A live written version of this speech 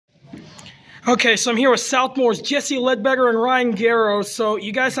Okay, so I'm here with Southmoore's Jesse Ledbetter and Ryan Guerrero. So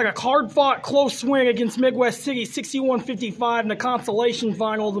you guys had a hard-fought, close win against Midwest City, 61-55 in the consolation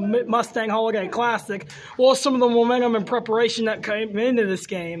final of the Mustang Holliday Classic. What was some of the momentum and preparation that came into this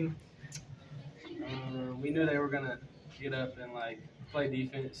game? We knew they were going to get up and play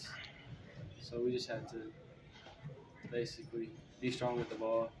defense, so we just had to basically be strong with the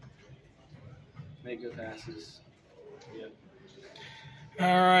ball, make good passes. Yep. All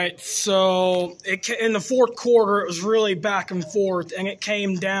right, so in the fourth quarter, it was really back and forth, and it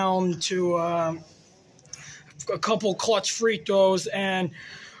came down to a couple clutch free throws. And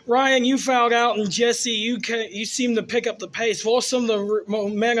Ryan, you fouled out, and Jesse, you seemed to pick up the pace. What was some of the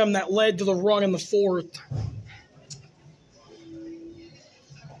momentum that led to the run in the fourth?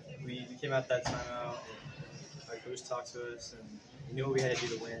 We came out that timeout, and our coach talked to us, and we knew what we had to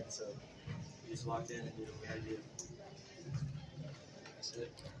do to win, so we just locked in and did what we had to do.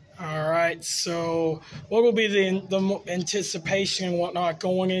 All right, so what will be the anticipation and whatnot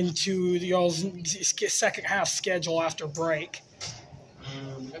going into y'all's second half schedule after break?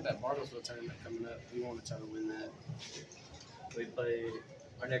 We got that Bartlesville tournament coming up. We want to try to win that. We play,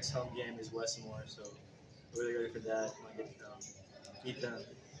 our next home game is Westmoore, so we're really ready for that. We want to beat them,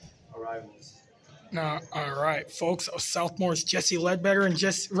 our rivals. All right, folks, Southmoore's Jesse Ledbetter and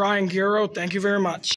Ryan Guerrero, thank you very much.